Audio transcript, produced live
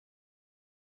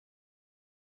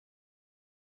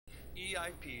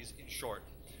EIPs, in short,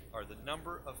 are the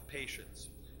number of patients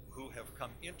who have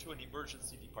come into an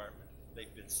emergency department.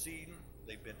 They've been seen,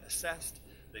 they've been assessed,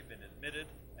 they've been admitted,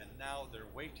 and now they're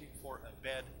waiting for a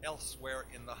bed elsewhere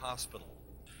in the hospital.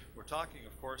 We're talking,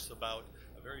 of course, about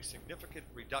a very significant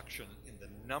reduction in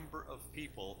the number of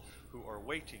people who are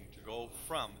waiting to go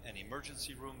from an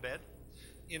emergency room bed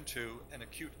into an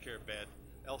acute care bed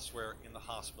elsewhere in the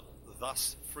hospital,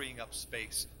 thus freeing up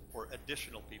space for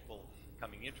additional people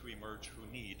coming into emerge who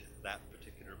need that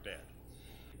particular bed.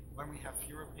 When we have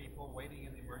fewer people waiting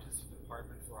in the emergency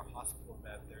department for a hospital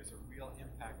bed, there's a real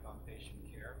impact on patient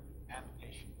care and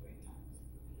patient wait times.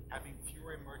 Having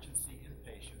fewer emergency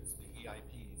inpatients, the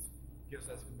EIPs, gives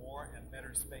us more and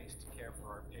better space to care for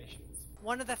our patients.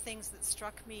 One of the things that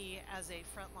struck me as a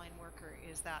frontline worker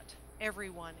is that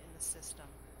everyone in the system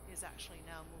is actually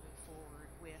now moving forward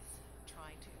with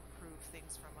trying to improve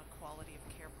things from a quality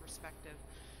of care perspective,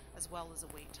 as well as a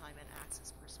wait time and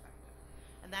access perspective.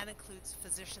 And that includes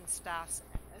physician staff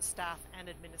and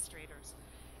administrators.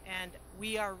 And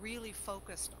we are really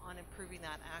focused on improving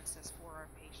that access for our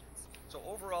patients. So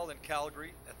overall in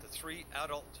Calgary, at the 3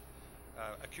 adult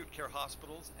acute care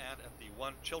hospitals and at the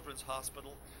 1 children's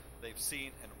hospital, they've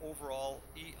seen an overall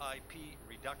EIP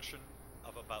reduction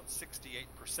of about 68%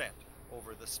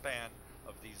 over the span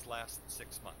of these last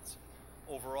 6 months.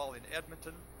 Overall in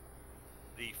Edmonton,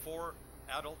 the 4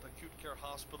 adult acute care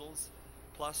hospitals,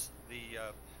 plus the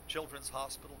children's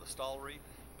hospital, the Stollery,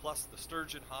 plus the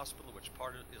Sturgeon Hospital, which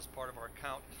is part of our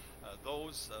count,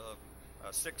 those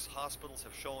 6 hospitals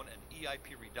have shown an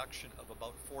EIP reduction of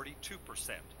about 42%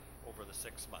 over the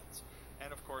 6 months.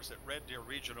 And of course at Red Deer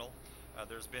Regional,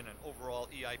 there's been an overall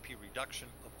EIP reduction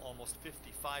of almost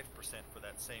 55% for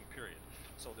that same period.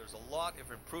 So there's a lot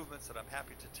of improvements that I'm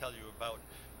happy to tell you about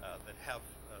that have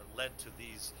led to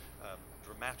these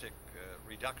dramatic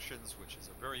reductions, which is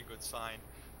a very good sign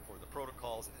for the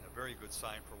protocols and a very good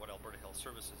sign for what Alberta Health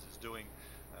Services is doing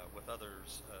with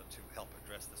others to help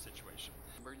address the situation.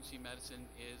 Emergency medicine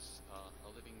is a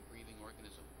living, breathing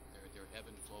organism. There ebb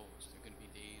and flows. There are going to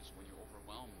be days when you're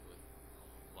overwhelmed with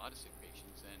a lot of sick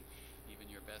patients, and even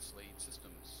your best laid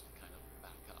systems kind of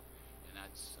back up. And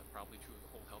that's probably true of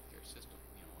the whole healthcare system.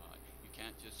 You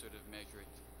can't just sort of measure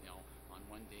it, on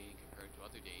one day compared to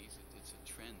other days. It's a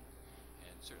trend,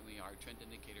 and certainly our trend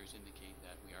indicators indicate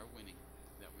that we are winning,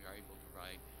 that we are able to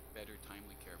provide better,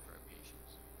 timely care for our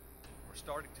patients. We're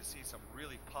starting to see some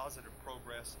really positive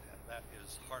progress, and that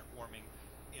is heartwarming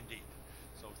indeed.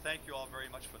 So thank you all very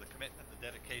much for the commitment, the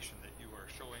dedication that you are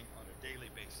showing on a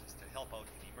daily basis to help out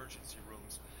in emergency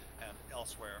rooms and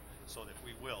elsewhere, so that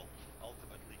we will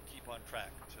ultimately keep on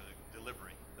track to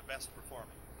delivering the best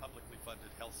performing publicly funded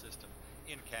health system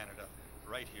in Canada,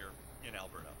 right here in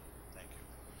Alberta.